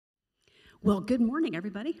Well, good morning,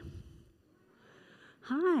 everybody.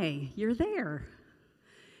 Hi, you're there.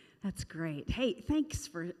 That's great. Hey, thanks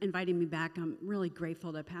for inviting me back. I'm really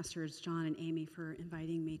grateful to Pastors John and Amy for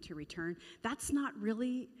inviting me to return. That's not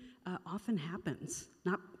really often happens,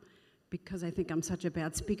 not because I think I'm such a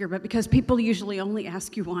bad speaker, but because people usually only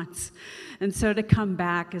ask you once. And so to come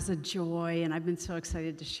back is a joy, and I've been so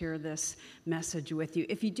excited to share this message with you.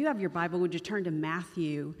 If you do have your Bible, would you turn to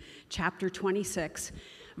Matthew chapter 26?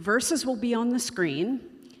 Verses will be on the screen,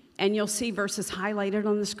 and you'll see verses highlighted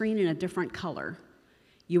on the screen in a different color.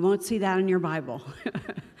 You won't see that in your Bible.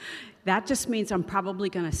 That just means I'm probably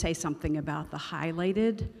going to say something about the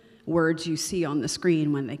highlighted words you see on the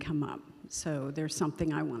screen when they come up. So there's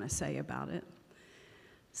something I want to say about it.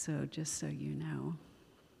 So just so you know.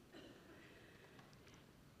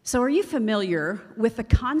 So are you familiar with the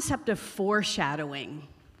concept of foreshadowing?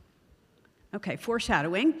 Okay,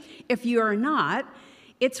 foreshadowing. If you are not,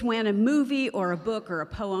 it's when a movie or a book or a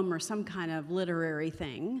poem or some kind of literary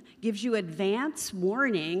thing gives you advance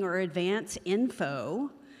warning or advance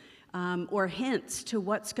info or hints to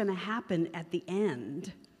what's going to happen at the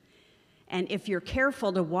end. And if you're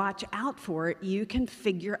careful to watch out for it, you can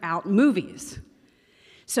figure out movies.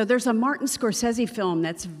 So there's a Martin Scorsese film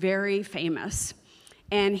that's very famous,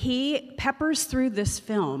 and he peppers through this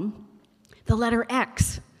film the letter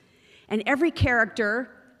X. And every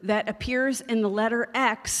character that appears in the letter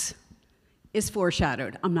X is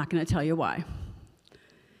foreshadowed. I'm not going to tell you why.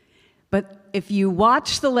 But if you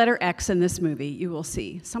watch the letter X in this movie, you will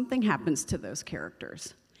see something happens to those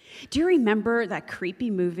characters. Do you remember that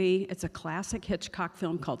creepy movie? It's a classic Hitchcock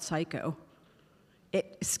film called Psycho.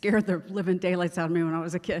 It scared the living daylights out of me when I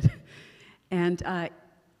was a kid. And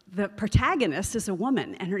the protagonist is a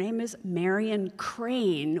woman, and her name is Marion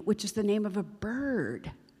Crane, which is the name of a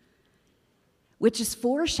bird, which is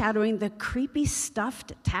foreshadowing the creepy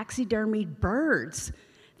stuffed taxidermied birds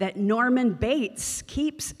that Norman Bates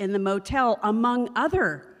keeps in the motel, among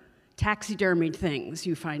other taxidermied things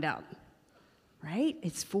you find out, right?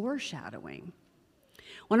 It's foreshadowing.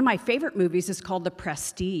 One of my favorite movies is called The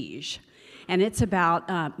Prestige, and it's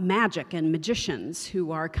about magic and magicians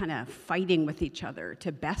who are kind of fighting with each other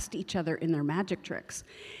to best each other in their magic tricks.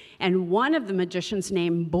 And one of the magicians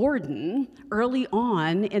named Borden, early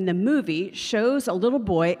on in the movie, shows a little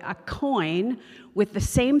boy a coin with the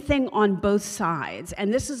same thing on both sides.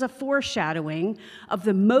 And this is a foreshadowing of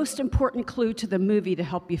the most important clue to the movie to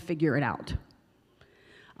help you figure it out.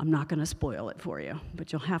 I'm not going to spoil it for you,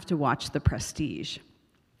 but you'll have to watch The Prestige.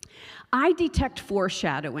 I detect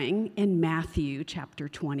foreshadowing in Matthew chapter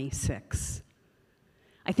 26.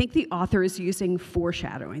 I think the author is using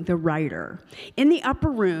foreshadowing, the writer. In the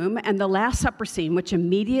upper room and the Last Supper scene, which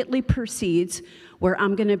immediately precedes where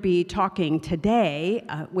I'm going to be talking today,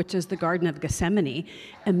 which is the Garden of Gethsemane,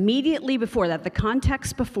 immediately before that, the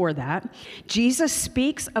context before that, Jesus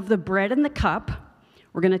speaks of the bread and the cup.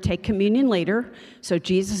 We're going to take communion later. So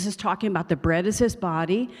Jesus is talking about the bread as his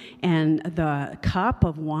body and the cup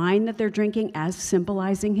of wine that they're drinking as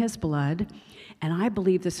symbolizing his blood. And I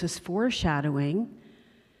believe this is foreshadowing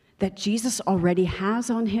that Jesus already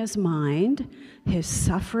has on his mind his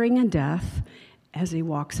suffering and death as he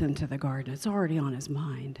walks into the garden. It's already on his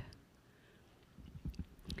mind.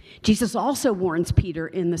 Jesus also warns Peter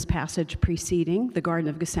in this passage preceding the Garden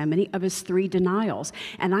of Gethsemane of his 3 denials.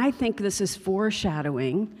 And I think this is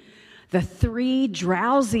foreshadowing the 3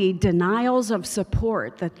 drowsy denials of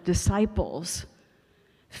support that the disciples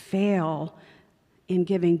fail in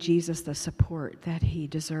giving Jesus the support that he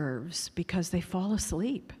deserves because they fall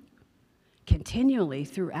asleep continually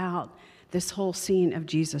throughout this whole scene of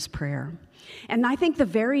Jesus' prayer. And I think the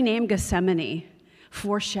very name Gethsemane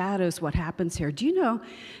foreshadows what happens here. Do you know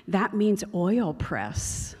that means oil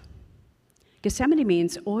press? Gethsemane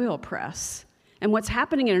means oil press. And what's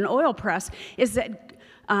happening in an oil press is that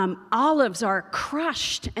olives are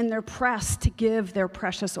crushed and they're pressed to give their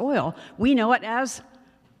precious oil. We know it as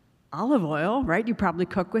olive oil, right? You probably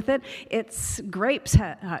cook with it. It's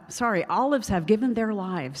olives have given their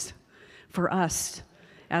lives for us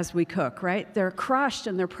as we cook, right? They're crushed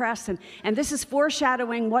and they're pressed. And this is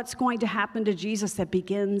foreshadowing what's going to happen to Jesus that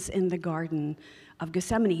begins in the Garden of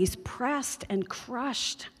Gethsemane. He's pressed and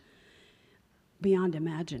crushed beyond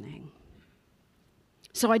imagining.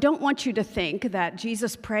 So I don't want you to think that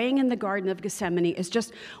Jesus praying in the Garden of Gethsemane is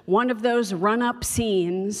just one of those run-up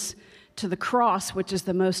scenes to the cross, which is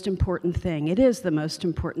the most important thing. It is the most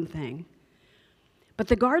important thing. But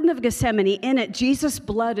the Garden of Gethsemane, in it, Jesus'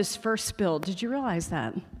 blood is first spilled. Did you realize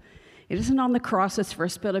that? It isn't on the cross it's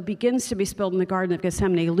first spilled. It begins to be spilled in the Garden of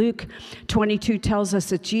Gethsemane. Luke 22 tells us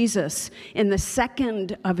that Jesus, in the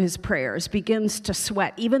second of his prayers, begins to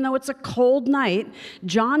sweat. Even though it's a cold night,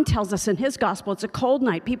 John tells us in his gospel it's a cold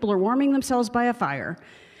night. People are warming themselves by a fire.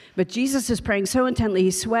 But Jesus is praying so intently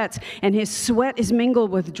he sweats, and his sweat is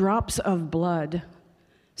mingled with drops of blood.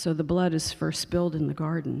 So the blood is first spilled in the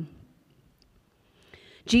garden.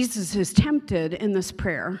 Jesus is tempted in this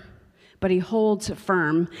prayer, but he holds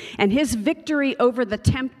firm. And his victory over the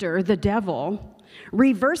tempter, the devil,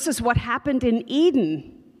 reverses what happened in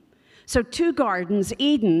Eden. So 2 gardens,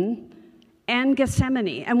 Eden and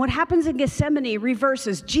Gethsemane. And what happens in Gethsemane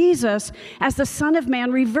reverses. Jesus, as the Son of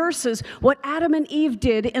Man, reverses what Adam and Eve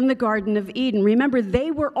did in the Garden of Eden. Remember,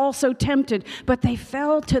 they were also tempted, but they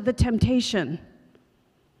fell to the temptation.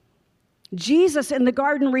 Jesus in the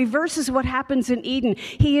garden reverses what happens in Eden.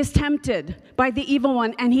 He is tempted by the evil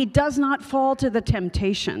one, and he does not fall to the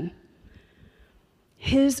temptation.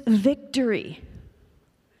 His victory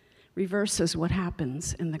reverses what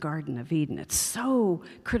happens in the Garden of Eden. It's so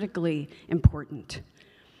critically important.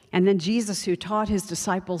 And then Jesus, who taught his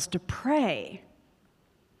disciples to pray,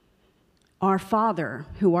 Our Father,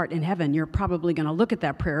 who art in heaven. You're probably going to look at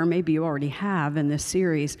that prayer. Maybe you already have in this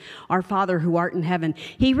series. Our Father, who art in heaven.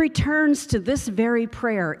 He returns to this very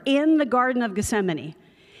prayer in the Garden of Gethsemane.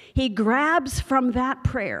 He grabs from that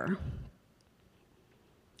prayer.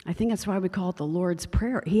 I think that's why we call it the Lord's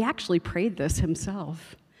Prayer. He actually prayed this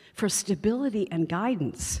himself for stability and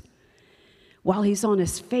guidance while he's on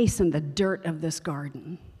his face in the dirt of this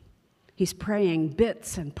garden. He's praying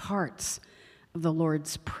bits and parts of the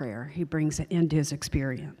Lord's Prayer. He brings it into his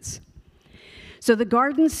experience. So the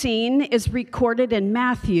garden scene is recorded in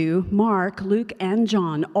Matthew, Mark, Luke, and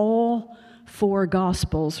John. All 4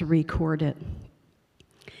 Gospels record it.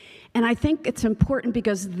 And I think it's important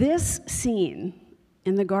because this scene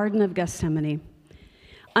in the Garden of Gethsemane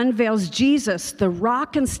unveils Jesus, the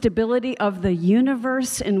rock and stability of the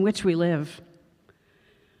universe in which we live.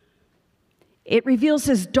 It reveals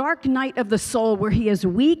his dark night of the soul where he is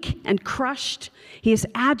weak and crushed. He is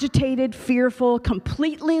agitated, fearful,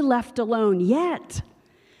 completely left alone, yet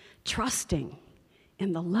trusting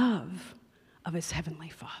in the love of his heavenly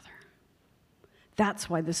Father. That's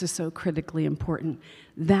why this is so critically important.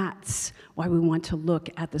 That's why we want to look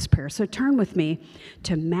at this prayer. So turn with me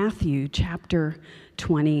to Matthew chapter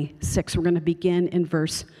 26. We're going to begin in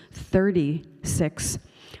verse 36.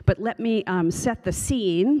 But let me set the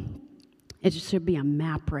scene. It should be a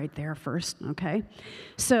map right there first, okay?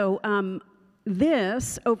 So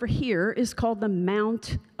this over here is called the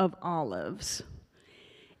Mount of Olives.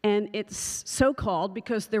 And it's so called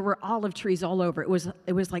because there were olive trees all over. It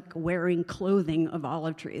was like wearing clothing of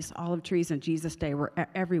olive trees. Olive trees in Jesus' day were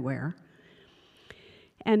everywhere.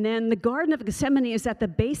 And then the Garden of Gethsemane is at the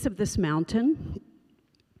base of this mountain.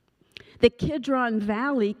 The Kidron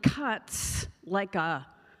Valley cuts like a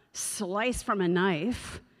slice from a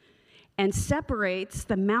knife and separates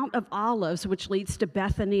the Mount of Olives, which leads to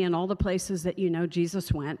Bethany and all the places that you know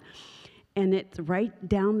Jesus went. And it's right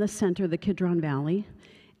down the center of the Kidron Valley.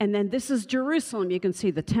 And then this is Jerusalem. You can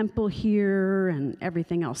see the temple here and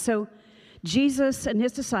everything else. So Jesus and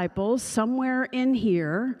his disciples, somewhere in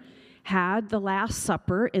here, had the Last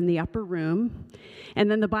Supper in the upper room. And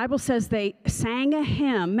then the Bible says they sang a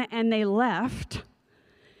hymn and they left.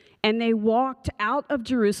 And they walked out of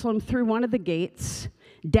Jerusalem through one of the gates,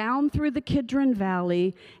 down through the Kidron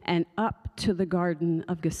Valley, and up to the Garden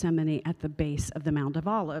of Gethsemane at the base of the Mount of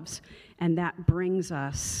Olives. And that brings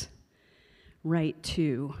us right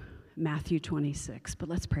to Matthew 26. But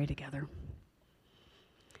let's pray together.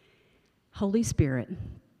 Holy Spirit,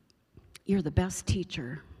 you're the best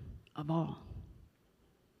teacher of all.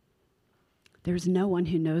 There's no one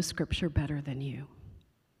who knows Scripture better than you.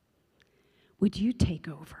 Would you take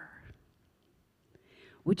over?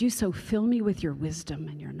 Would you so fill me with your wisdom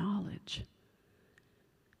and your knowledge?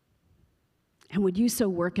 And would you so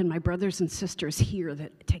work in my brothers and sisters here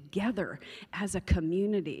that together as a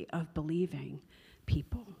community of believing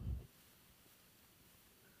people,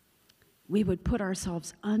 we would put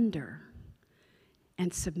ourselves under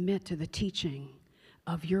and submit to the teaching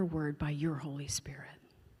of your word by your Holy Spirit.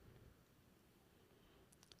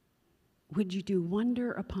 Would you do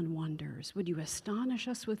wonder upon wonders? Would you astonish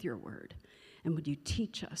us with your word? And would you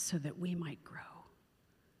teach us so that we might grow?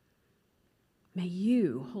 May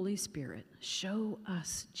you, Holy Spirit, show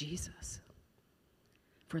us Jesus,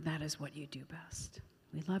 for that is what you do best.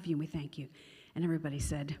 We love you and we thank you. And everybody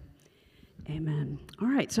said, amen. All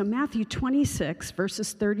right, so Matthew 26,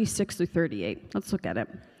 verses 36 through 38. Let's look at it.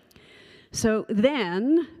 So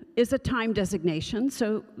then is a time designation.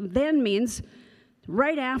 So then means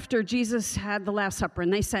right after Jesus had the Last Supper,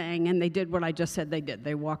 and they sang, and they did what I just said they did.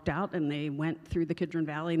 They walked out, and they went through the Kidron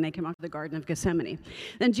Valley, and they came out to the Garden of Gethsemane.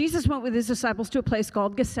 Then Jesus went with his disciples to a place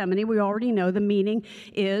called Gethsemane. We already know the meaning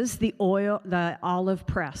is the olive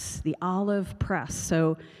press, the olive press.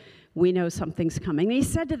 So we know something's coming. And he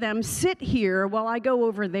said to them, sit here while I go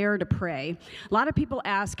over there to pray. A lot of people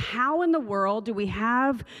ask, how in the world do we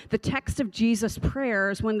have the text of Jesus'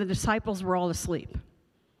 prayers when the disciples were all asleep?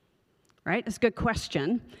 Right? That's a good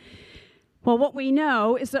question. Well, what we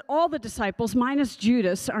know is that all the disciples, minus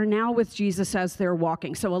Judas, are now with Jesus as they're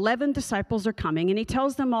walking. So 11 disciples are coming, and he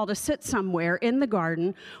tells them all to sit somewhere in the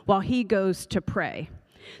garden while he goes to pray.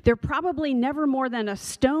 They're probably never more than a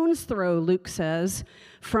stone's throw, Luke says,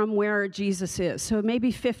 from where Jesus is. So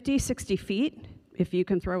maybe 50, 60 feet, if you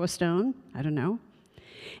can throw a stone. I don't know.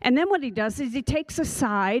 And then what he does is he takes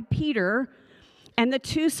aside Peter and the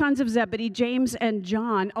two sons of Zebedee, James and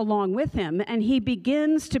John, along with him, and he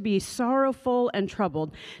begins to be sorrowful and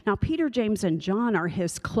troubled. Now, Peter, James, and John are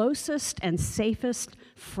his closest and safest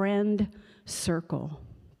friend circle.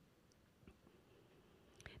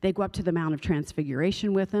 They go up to the Mount of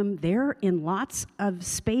Transfiguration with him. They're in lots of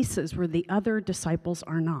spaces where the other disciples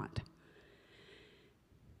are not.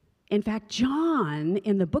 In fact, John,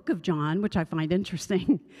 in the book of John, which I find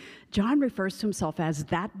interesting, John refers to himself as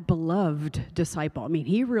that beloved disciple. I mean,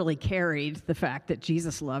 he really carried the fact that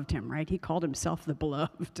Jesus loved him, right? He called himself the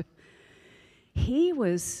beloved. He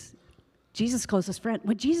was Jesus' closest friend.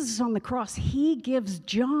 When Jesus is on the cross, he gives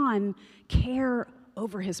John care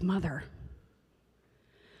over his mother.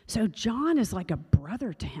 So John is like a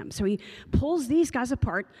brother to him. So he pulls these guys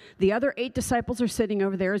apart. The other 8 disciples are sitting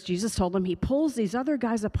over there, as Jesus told them. He pulls these other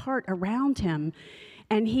guys apart around him,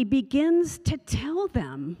 and he begins to tell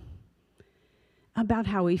them about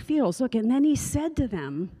how he feels. Look, and then he said to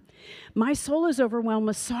them, my soul is overwhelmed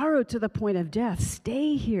with sorrow to the point of death.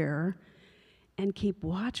 Stay here and keep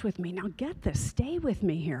watch with me. Now get this, stay with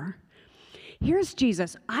me here. Here's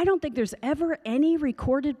Jesus. I don't think there's ever any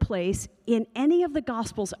recorded place in any of the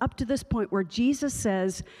Gospels up to this point where Jesus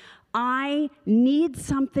says, I need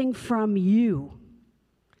something from you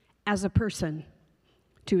as a person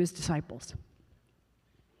to his disciples.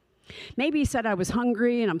 Maybe he said, I was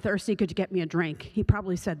hungry and I'm thirsty. Could you get me a drink? He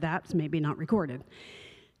probably said that. It's maybe not recorded.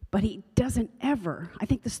 But he doesn't ever, I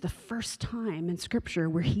think this is the first time in Scripture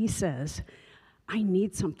where he says, I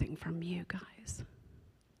need something from you guys.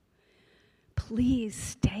 Please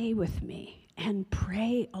stay with me and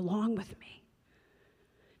pray along with me.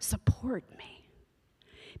 Support me.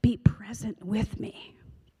 Be present with me.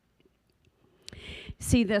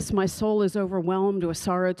 See this, my soul is overwhelmed with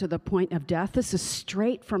sorrow to the point of death. This is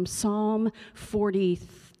straight from Psalm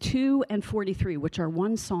 42 and 43, which are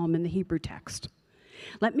one psalm in the Hebrew text.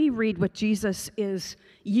 Let me read what Jesus is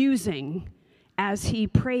using as he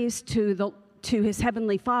prays to his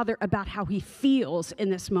heavenly Father about how he feels in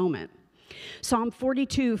this moment. Psalm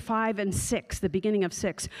 42, 5 and 6, the beginning of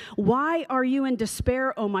 6. Why are you in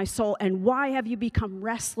despair, O my soul, and why have you become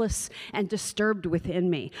restless and disturbed within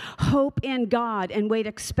me? Hope in God and wait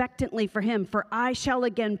expectantly for him, for I shall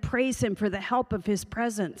again praise him for the help of his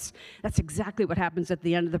presence. That's exactly what happens at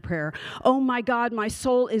the end of the prayer. Oh my God, my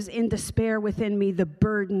soul is in despair within me, the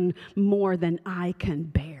burden more than I can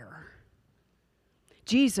bear.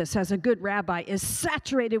 Jesus, as a good rabbi, is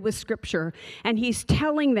saturated with Scripture, and he's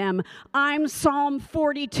telling them, I'm Psalm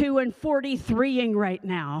 42 and 43ing right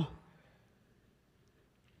now.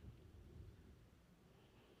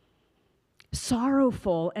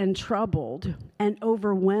 Sorrowful and troubled and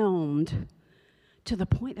overwhelmed to the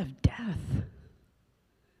point of death.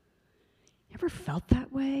 You ever felt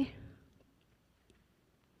that way?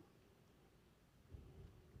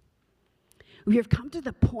 We have come to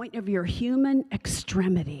the point of your human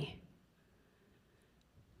extremity.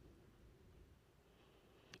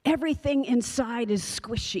 Everything inside is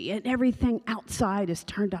squishy and everything outside is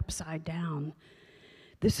turned upside down.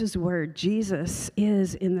 This is where Jesus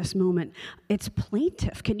is in this moment. It's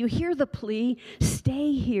plaintive. Can you hear the plea?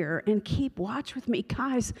 Stay here and keep watch with me.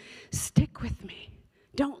 Guys, stick with me.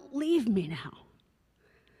 Don't leave me now.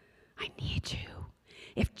 I need you.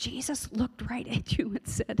 If Jesus looked right at you and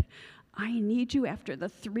said, I need you after the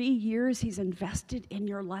 3 years he's invested in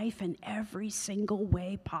your life in every single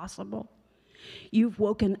way possible. You've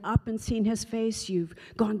woken up and seen his face. You've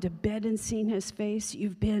gone to bed and seen his face.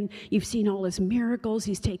 You've seen all his miracles.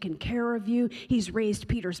 He's taken care of you. He's raised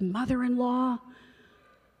Peter's mother-in-law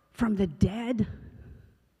from the dead.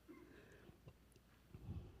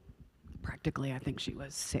 Practically, I think she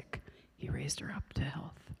was sick. He raised her up to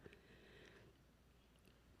health.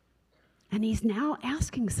 And he's now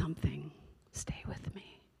asking something. Stay with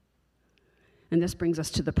me. And this brings us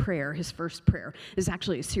to the prayer. His first prayer is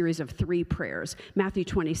actually a series of 3 prayers, Matthew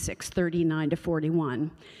 26, 39 to 41.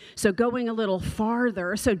 So going a little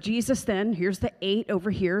farther, so Jesus then, here's the 8 over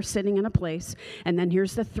here sitting in a place, and then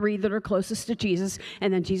here's the 3 that are closest to Jesus,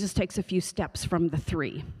 and then Jesus takes a few steps from the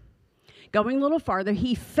 3. Going a little farther,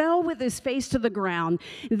 he fell with his face to the ground.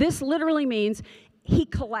 This literally means he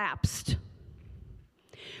collapsed.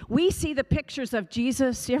 We see the pictures of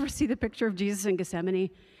Jesus. You ever see the picture of Jesus in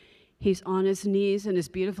Gethsemane? He's on his knees in his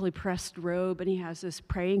beautifully pressed robe, and he has his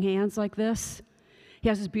praying hands like this. He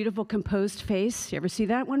has his beautiful composed face. You ever see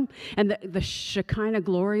that one? And the Shekinah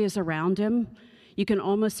glory is around him. You can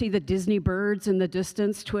almost see the Disney birds in the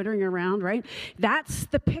distance twittering around, right? That's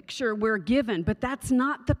the picture we're given, but that's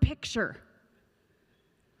not the picture.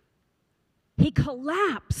 He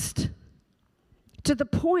collapsed to the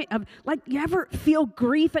point of, like, you ever feel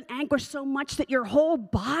grief and anguish so much that your whole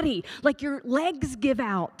body, like your legs give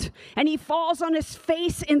out, and he falls on his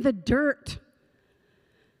face in the dirt.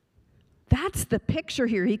 That's the picture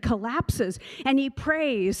here. He collapses and he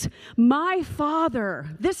prays, "My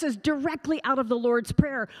Father." This is directly out of the Lord's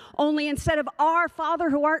Prayer. Only instead of "Our Father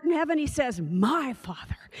who art in heaven," he says, "My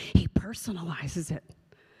Father." He personalizes it.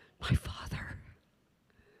 My Father.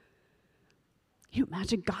 Can you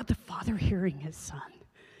imagine God the Father hearing his Son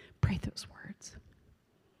pray those words?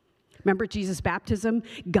 Remember Jesus' baptism?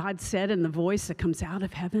 God said in the voice that comes out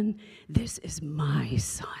of heaven, "This is my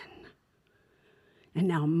Son." And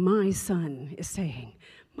now my Son is saying,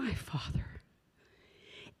 "My Father."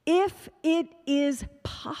 If it is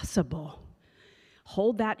possible,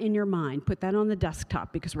 hold that in your mind. Put that on the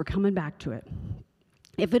desktop because we're coming back to it.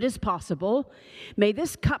 If it is possible, may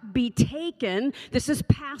this cup be taken. This is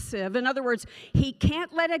passive. In other words, he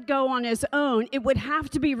can't let it go on his own. It would have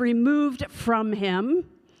to be removed from him.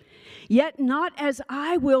 Yet not as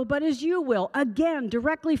I will, but as you will. Again,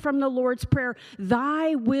 directly from the Lord's Prayer,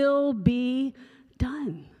 "Thy will be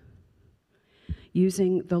done."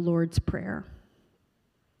 Using the Lord's Prayer.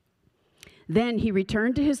 Then he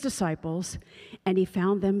returned to his disciples, and he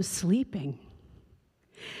found them sleeping.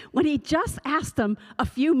 When he just asked them a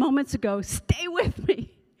few moments ago, "Stay with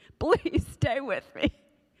me, please stay with me,"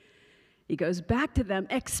 he goes back to them,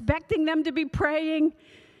 expecting them to be praying,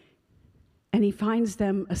 and he finds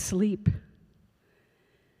them asleep.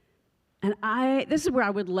 And this is where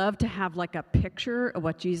I would love to have like a picture of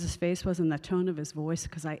what Jesus' face was and the tone of his voice,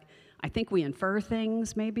 because I think we infer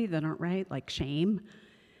things maybe that aren't right, like shame.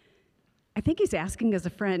 I think he's asking as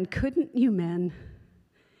a friend, "Couldn't you men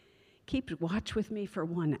keep watch with me for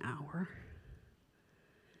 1 hour?"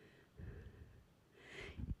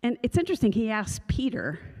 And it's interesting, he asked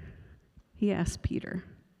Peter,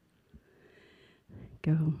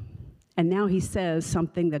 "Go." And now he says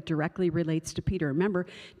something that directly relates to Peter. Remember,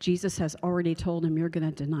 Jesus has already told him, "You're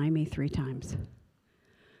going to deny me 3 times.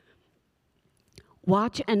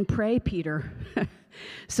 Watch and pray, Peter,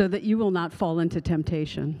 so that you will not fall into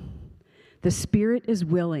temptation. The spirit is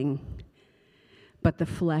willing, but the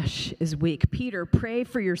flesh is weak." Peter, pray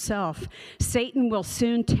for yourself. Satan will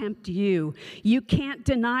soon tempt you. You can't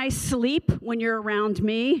deny sleep when you're around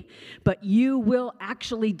me, but you will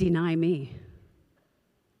actually deny me.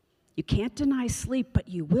 You can't deny sleep, but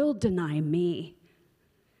you will deny me.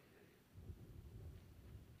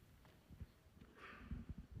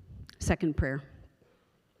 Second prayer.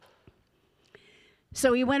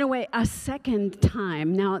 So he went away a second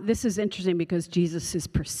time. Now, this is interesting because Jesus is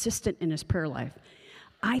persistent in his prayer life.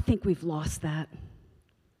 I think we've lost that.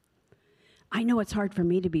 I know it's hard for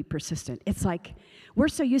me to be persistent. It's like we're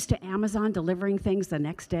so used to Amazon delivering things the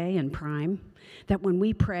next day in Prime that when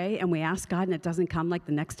we pray and we ask God and it doesn't come like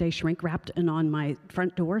the next day shrink wrapped and on my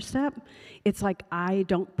front doorstep, it's like I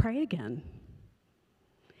don't pray again.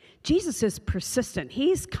 Jesus is persistent.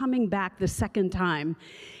 He's coming back the second time,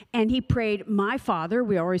 and he prayed, "My Father."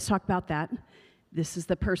 We always talk about that. This is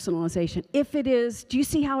the personalization. If it is, do you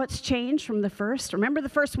see how it's changed from the first? Remember the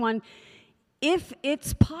first one? If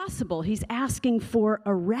it's possible, he's asking for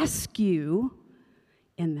a rescue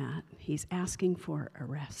in that. He's asking for a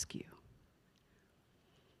rescue.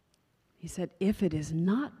 He said, if it is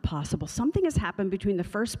not possible, something has happened between the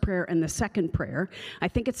first prayer and the second prayer. I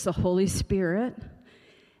think it's the Holy Spirit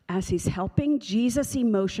as he's helping Jesus'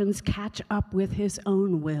 emotions catch up with his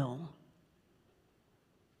own will.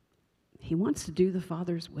 He wants to do the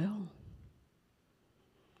Father's will.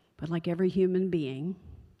 But like every human being,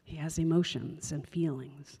 he has emotions and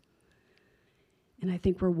feelings. And I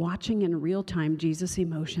think we're watching in real time Jesus'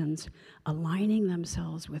 emotions aligning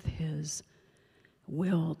themselves with his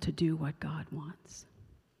will to do what God wants.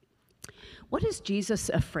 What is Jesus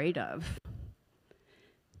afraid of?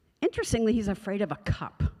 Interestingly, he's afraid of a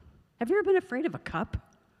cup. Have you ever been afraid of a cup?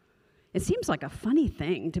 It seems like a funny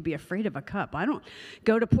thing to be afraid of a cup. I don't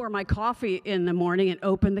go to pour my coffee in the morning and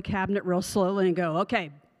open the cabinet real slowly and go, okay,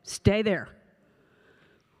 stay there.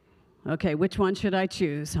 Okay, which one should I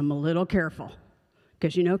choose? I'm a little careful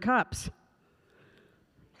because you know cups,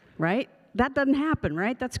 right? That doesn't happen,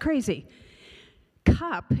 right? That's crazy.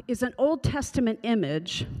 Cup is an Old Testament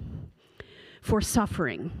image for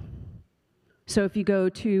suffering. So if you go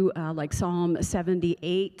to like Psalm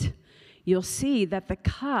 78, you'll see that the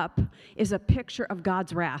cup is a picture of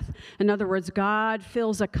God's wrath. In other words, God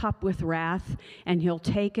fills a cup with wrath, and he'll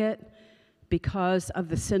take it because of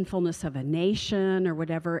the sinfulness of a nation or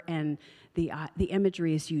whatever, and the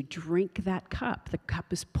imagery is you drink that cup. The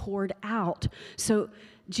cup is poured out. So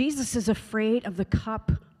Jesus is afraid of the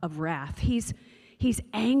cup of wrath. He's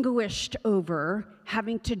anguished over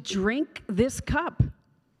having to drink this cup.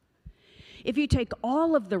 If you take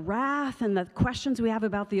all of the wrath and the questions we have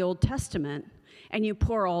about the Old Testament and you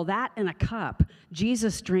pour all that in a cup,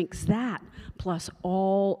 Jesus drinks that plus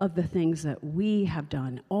all of the things that we have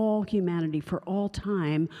done, all humanity for all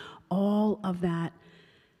time, all of that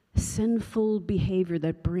sinful behavior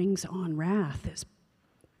that brings on wrath is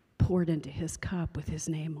poured into his cup with his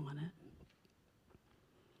name on it.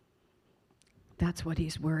 That's what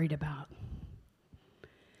he's worried about.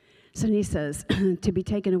 So he says, to be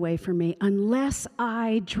taken away from me unless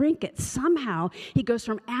I drink it. Somehow he goes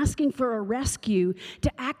from asking for a rescue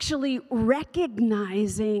to actually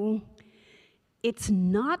recognizing it's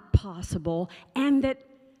not possible and that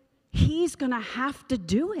he's going to have to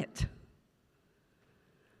do it.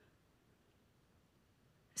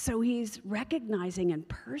 So he's recognizing and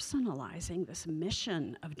personalizing this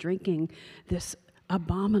mission of drinking this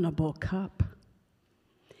abominable cup.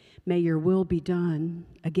 May your will be done,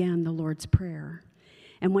 again, the Lord's Prayer.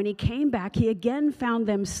 And when he came back, he again found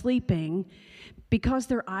them sleeping because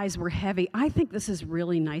their eyes were heavy. I think this is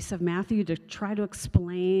really nice of Matthew to try to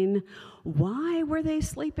explain why were they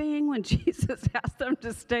sleeping when Jesus asked them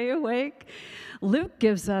to stay awake. Luke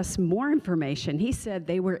gives us more information. He said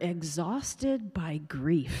they were exhausted by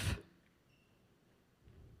grief.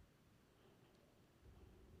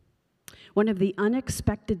 One of the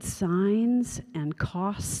unexpected signs and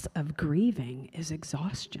costs of grieving is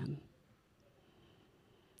exhaustion.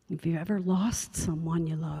 If you ever lost someone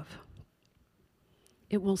you love,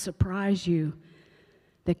 it will surprise you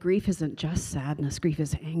that grief isn't just sadness. Grief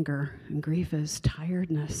is anger, and grief is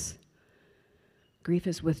tiredness. Grief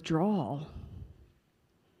is withdrawal,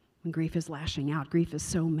 and grief is lashing out. Grief is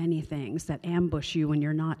so many things that ambush you when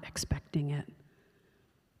you're not expecting it.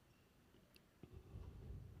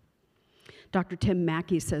 Dr. Tim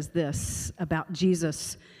Mackey says this about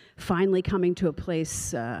Jesus finally coming to a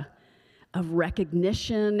place of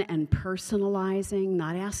recognition and personalizing,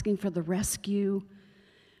 not asking for the rescue,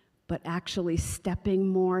 but actually stepping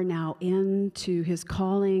more now into his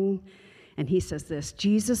calling. And he says this,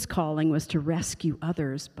 Jesus' calling was to rescue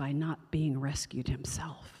others by not being rescued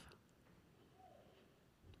himself.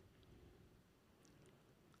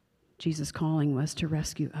 Jesus' calling was to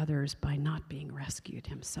rescue others by not being rescued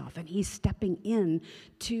himself. And he's stepping in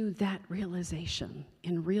to that realization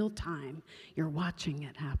in real time. You're watching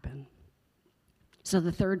it happen. So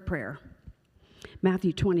the third prayer,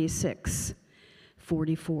 Matthew 26,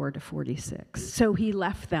 44 to 46. So he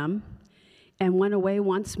left them and went away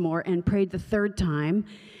once more and prayed the third time.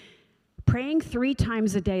 Praying 3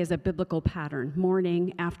 times a day is a biblical pattern,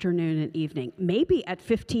 morning, afternoon, and evening. Maybe at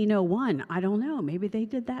 1501, I don't know. Maybe they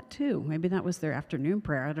did that too. Maybe that was their afternoon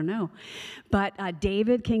prayer, I don't know. But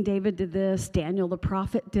King David did this. Daniel the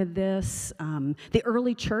prophet did this. The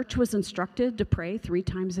early church was instructed to pray 3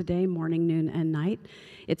 times a day, morning, noon, and night.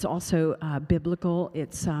 It's also biblical.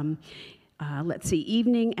 It's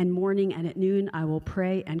evening and morning and at noon I will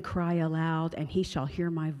pray and cry aloud, and he shall hear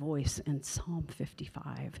my voice in Psalm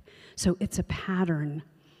 55. So it's a pattern.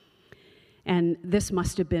 And this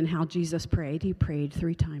must have been how Jesus prayed. He prayed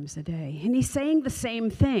 3 times a day. And he's saying the same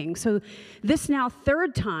thing. So this now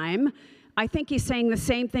third time, I think he's saying the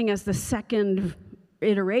same thing as the second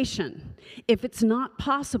iteration. If it's not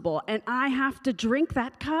possible and I have to drink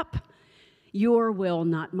that cup, your will,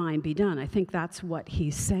 not mine, be done. I think that's what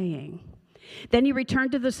he's saying. Then he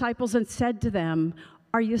returned to the disciples and said to them,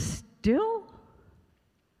 are you still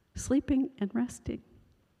sleeping and resting?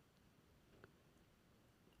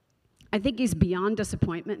 I think he's beyond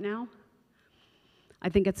disappointment now. I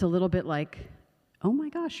think it's a little bit like, oh my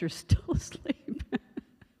gosh, you're still asleep.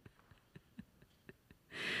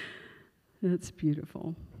 That's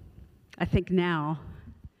beautiful. I think now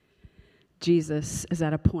Jesus is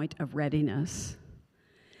at a point of readiness.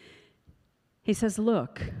 He says,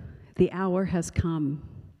 look, the hour has come,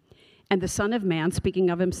 And the Son of Man,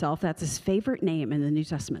 speaking of himself, that's his favorite name in the New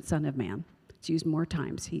Testament, Son of Man. It's used more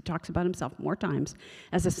times. He talks about himself more times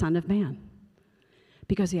as a Son of Man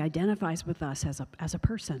because he identifies with us as a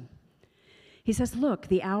person. He says, look,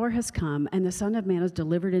 the hour has come, and the Son of Man is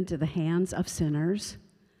delivered into the hands of sinners.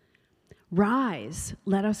 Rise,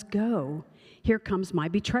 let us go. Here comes my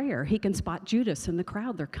betrayer. He can spot Judas in the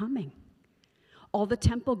crowd. They're coming. All the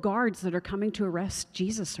temple guards that are coming to arrest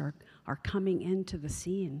Jesus are coming into the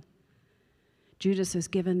scene. Judas has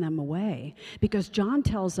given them away because John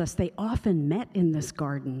tells us they often met in this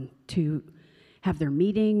garden to have their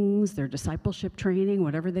meetings, their discipleship training,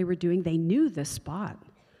 whatever they were doing. They knew this spot.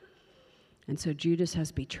 And so Judas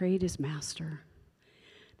has betrayed his master.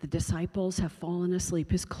 The disciples have fallen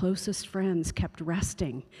asleep. His closest friends kept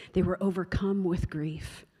resting. They were overcome with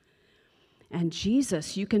grief. And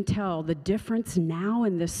Jesus, you can tell the difference now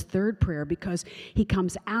in this third prayer because he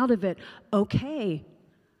comes out of it, okay,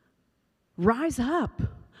 rise up,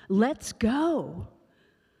 let's go.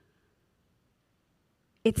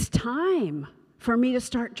 It's time for me to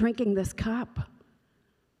start drinking this cup.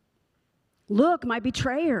 Look, my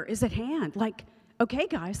betrayer is at hand. Like, okay,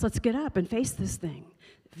 guys, let's get up and face this thing.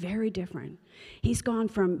 Very different. He's gone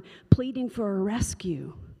from pleading for a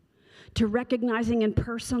rescue to recognizing and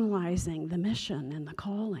personalizing the mission and the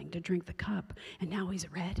calling to drink the cup. And now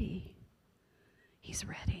he's ready. He's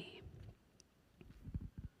ready.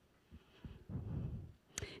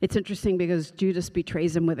 It's interesting because Judas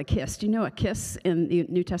betrays him with a kiss. Do you know a kiss in the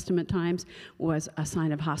New Testament times was a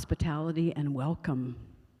sign of hospitality and welcome?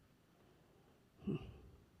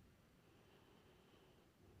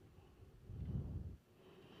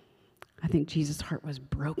 I think Jesus' heart was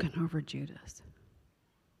broken over Judas.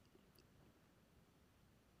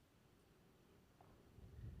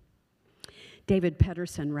 David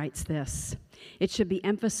Pedersen writes this: it should be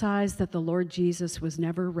emphasized that the Lord Jesus was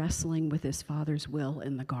never wrestling with his Father's will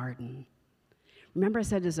in the garden. Remember I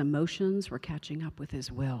said his emotions were catching up with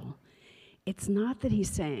his will. It's not that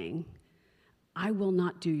he's saying, I will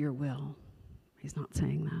not do your will. He's not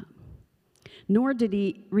saying that. Nor did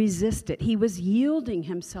he resist it. He was yielding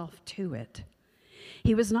himself to it.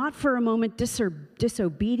 He was not for a moment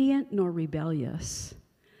disobedient nor rebellious.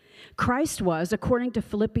 Christ was, according to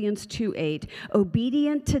Philippians 2:8,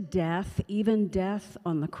 obedient to death, even death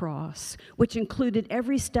on the cross, which included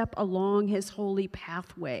every step along his holy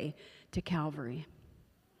pathway to Calvary.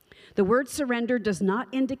 The word surrender does not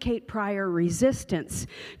indicate prior resistance.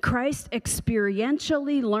 Christ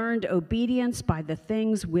experientially learned obedience by the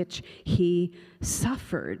things which he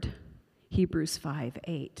suffered. Hebrews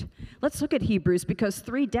 5:8. Let's look at Hebrews because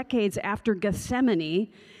 3 decades after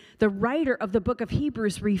Gethsemane, the writer of the book of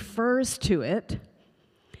Hebrews refers to it.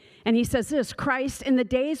 And he says this: Christ, in the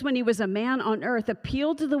days when he was a man on earth,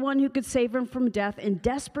 appealed to the one who could save him from death in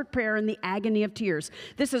desperate prayer in the agony of tears.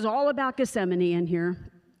 This is all about Gethsemane in here.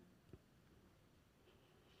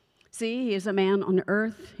 See, he is a man on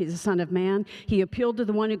earth. He's a son of man. He appealed to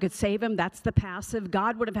the one who could save him. That's the passive.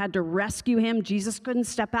 God would have had to rescue him. Jesus couldn't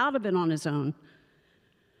step out of it on his own.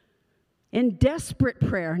 In desperate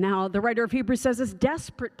prayer. Now, the writer of Hebrews says it's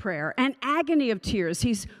desperate prayer and agony of tears.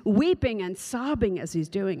 He's weeping and sobbing as he's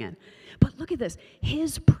doing it. But look at this.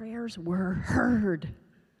 His prayers were heard.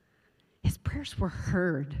 His prayers were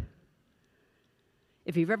heard.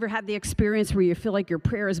 If you've ever had the experience where you feel like your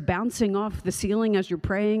prayer is bouncing off the ceiling as you're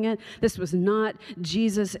praying it, this was not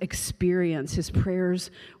Jesus' experience. His prayers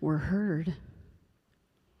were heard.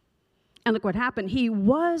 And look what happened. He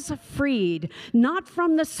was freed, not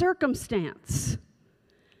from the circumstance.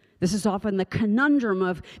 This is often the conundrum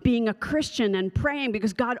of being a Christian and praying,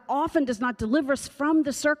 because God often does not deliver us from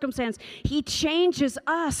the circumstance. He changes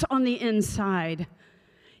us on the inside.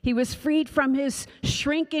 He was freed from his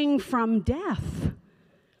shrinking from death.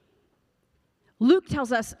 Luke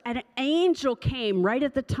tells us an angel came right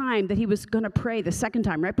at the time that he was going to pray the second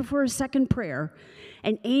time, right before his second prayer.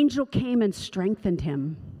 An angel came and strengthened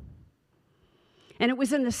him. And it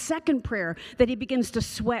was in the second prayer that he begins to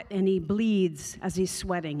sweat and he bleeds as he's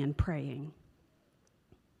sweating and praying.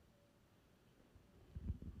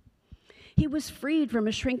 He was freed from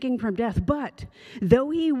a shrinking from death, but though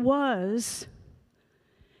he was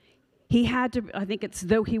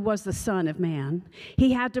the Son of Man,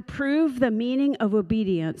 he had to prove the meaning of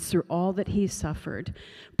obedience through all that he suffered.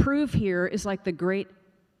 Prove here is like the great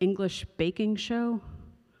English baking show.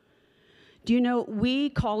 Do you know, we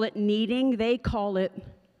call it kneading, they call it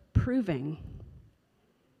proving.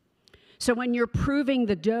 So when you're proving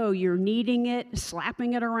the dough, you're kneading it,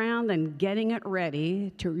 slapping it around, and getting it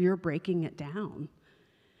ready you're breaking it down.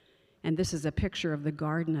 And this is a picture of the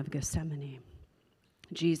Garden of Gethsemane.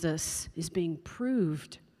 Jesus is being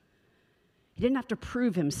proved He didn't have to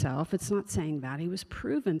prove himself. It's not saying that. He was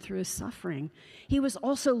proven through his suffering. He was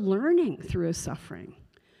also learning through his suffering.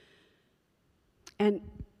 And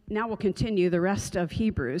now we'll continue the rest of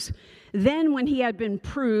Hebrews. Then when he had been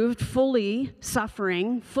proved, fully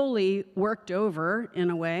suffering, fully worked over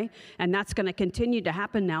in a way, and that's going to continue to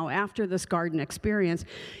happen now after this garden experience,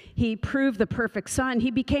 he proved the perfect Son.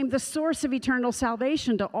 He became the source of eternal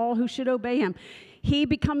salvation to all who should obey him. He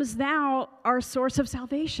becomes now our source of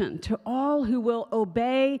salvation to all who will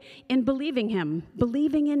obey in believing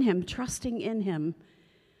in him, trusting in him.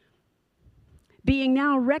 Being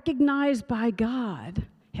now recognized by God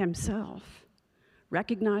himself,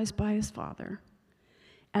 recognized by his Father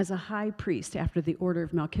as a high priest after the order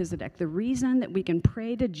of Melchizedek. The reason that we can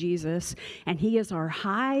pray to Jesus, and he is our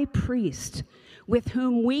high priest, with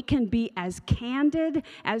whom we can be as candid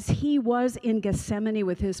as he was in Gethsemane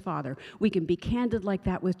with his Father. We can be candid like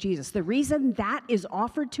that with Jesus. The reason that is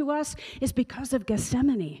offered to us is because of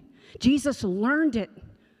Gethsemane. Jesus learned it.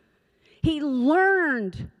 He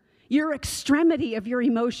learned your extremity of your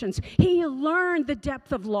emotions. He learned the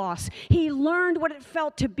depth of loss. He learned what it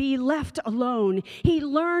felt to be left alone. He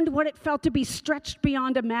learned what it felt to be stretched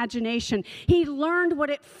beyond imagination. He learned what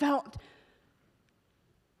it felt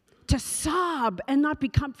to sob and not be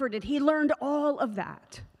comforted. He learned all of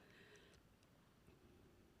that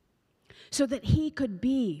so that he could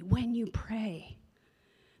be, when you pray,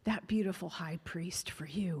 that beautiful high priest for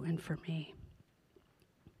you and for me.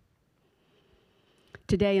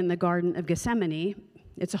 Today in the Garden of Gethsemane,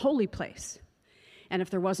 it's a holy place. And if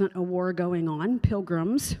there wasn't a war going on,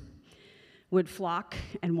 pilgrims would flock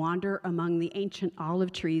and wander among the ancient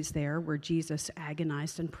olive trees there where Jesus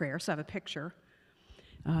agonized in prayer. So I have a picture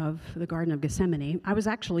of the Garden of Gethsemane. I was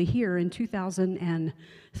actually here in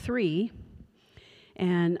 2003,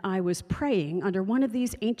 and I was praying under one of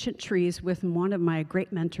these ancient trees with one of my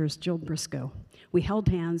great mentors, Jill Briscoe. We held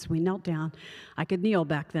hands, we knelt down. I could kneel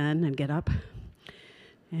back then and get up.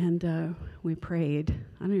 And we prayed.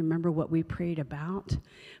 I don't remember what we prayed about,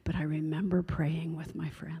 but I remember praying with my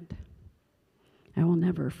friend. I will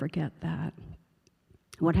never forget that.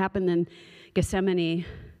 What happened in Gethsemane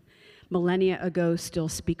millennia ago still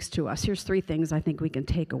speaks to us. Here's 3 things I think we can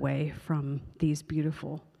take away from this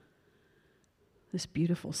beautiful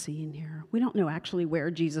scene here. We don't know actually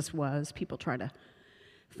where Jesus was. People try to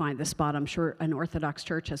find the spot. I'm sure an Orthodox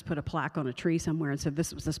church has put a plaque on a tree somewhere and said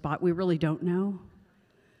this was the spot. We really don't know.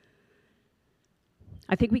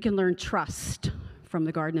 I think we can learn trust from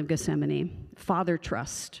the Garden of Gethsemane, Father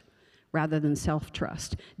trust rather than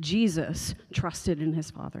self-trust. Jesus trusted in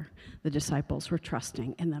his Father. The disciples were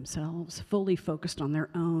trusting in themselves, fully focused on their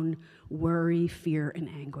own worry, fear, and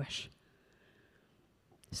anguish.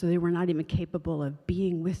 So they were not even capable of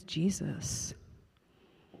being with Jesus.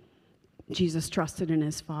 Jesus trusted in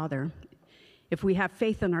his Father. If we have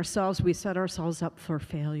faith in ourselves, we set ourselves up for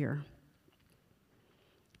failure.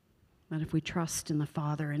 But if we trust in the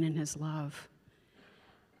Father and in his love,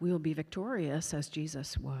 we will be victorious as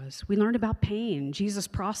Jesus was. We learned about pain. Jesus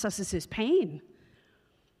processes his pain.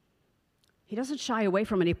 He doesn't shy away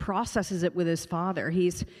from it. He processes it with his Father.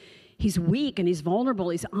 He's weak and he's vulnerable.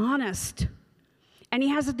 He's honest. And he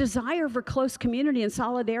has a desire for close community and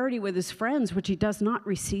solidarity with his friends, which he does not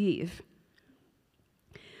receive.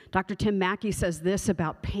 Dr. Tim Mackey says this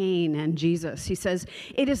about pain and Jesus. He says,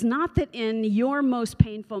 it is not that in your most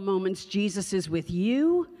painful moments, Jesus is with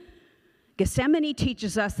you. Gethsemane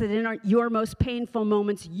teaches us that in your most painful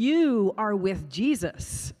moments, you are with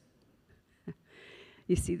Jesus.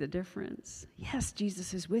 You see the difference? Yes,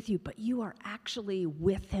 Jesus is with you, but you are actually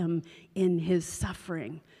with him in his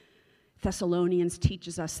suffering. Thessalonians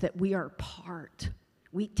teaches us that we are part.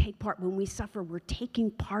 We take part. When we suffer, we're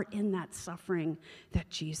taking part in that suffering that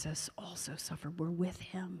Jesus also suffered. We're with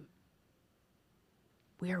him.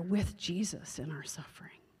 We are with Jesus in our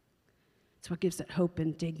suffering. It's what gives it hope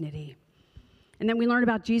and dignity. And then we learn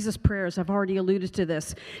about Jesus' prayers. I've already alluded to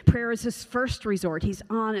this. Prayer is his first resort. He's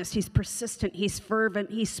honest, he's persistent, he's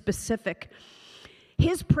fervent, he's specific.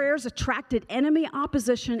 His prayers attracted enemy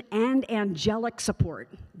opposition and angelic support.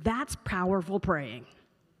 That's powerful praying.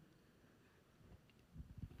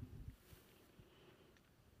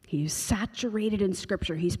 He's saturated in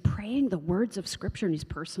Scripture. He's praying the words of Scripture and he's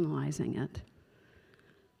personalizing it.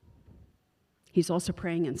 He's also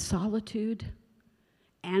praying in solitude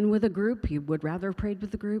and with a group. He would rather have prayed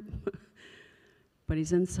with the group, but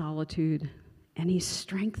he's in solitude and he's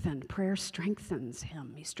strengthened. Prayer strengthens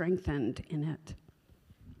him. He's strengthened in it.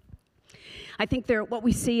 I think what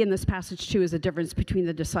we see in this passage too is a difference between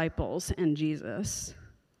the disciples and Jesus.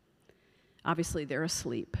 Obviously, they're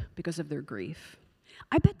asleep because of their grief.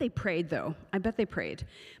 I bet they prayed, though. I bet they prayed.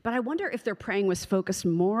 But I wonder if their praying was focused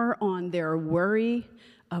more on their worry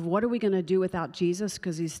of what are we going to do without Jesus,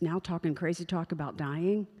 because he's now talking crazy talk about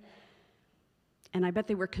dying. And I bet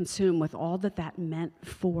they were consumed with all that meant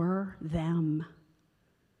for them.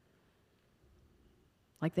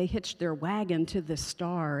 Like they hitched their wagon to this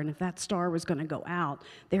star, and if that star was going to go out,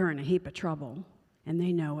 they're in a heap of trouble, and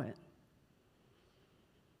they know it.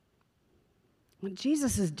 When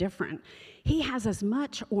Jesus is different, he has as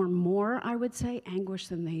much or more, I would say, anguish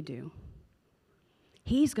than they do.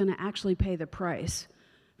 He's going to actually pay the price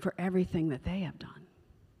for everything that they have done.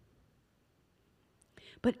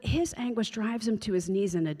 But his anguish drives him to his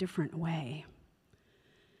knees in a different way.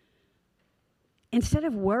 Instead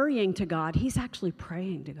of worrying to God, he's actually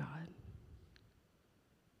praying to God.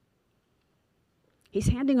 He's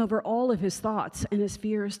handing over all of his thoughts and his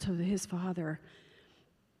fears to his Father.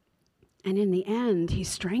 And in the end, he's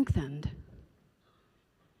strengthened.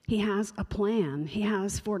 He has a plan. He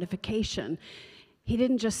has fortification. He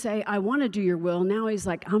didn't just say, I want to do your will. Now he's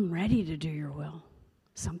like, I'm ready to do your will.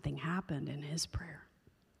 Something happened in his prayer.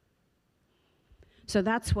 So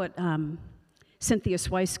that's what Cynthia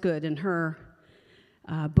Swicegood in her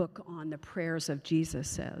book on the prayers of Jesus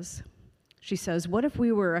says. She says, what if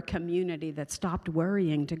we were a community that stopped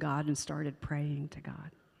worrying to God and started praying to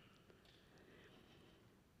God?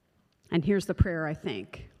 And here's the prayer I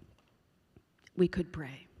think we could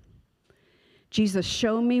pray. Jesus,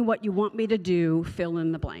 show me what you want me to do, fill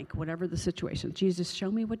in the blank, whatever the situation. Jesus, show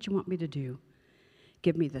me what you want me to do.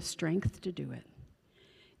 Give me the strength to do it.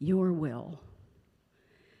 Your will,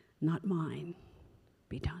 not mine,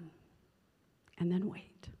 be done. And then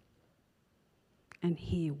wait. And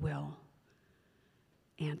he will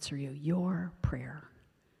answer you. Your prayer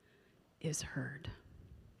is heard.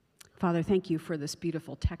 Father, thank you for this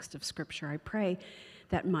beautiful text of Scripture. I pray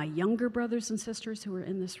that my younger brothers and sisters who are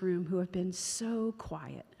in this room, who have been so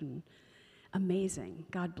quiet and amazing,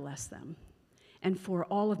 God bless them. And for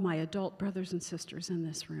all of my adult brothers and sisters in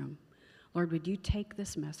this room, Lord, would you take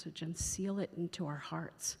this message and seal it into our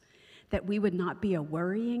hearts, that we would not be a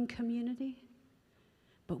worrying community,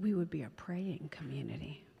 but we would be a praying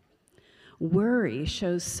community. Worry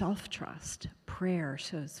shows self-trust. Prayer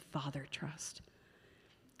shows Father trust.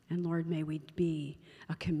 And Lord, may we be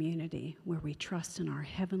a community where we trust in our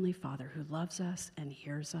Heavenly Father who loves us and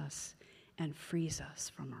hears us and frees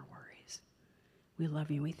us from our worries. We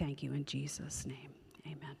love you and we thank you in Jesus' name.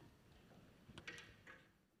 Amen.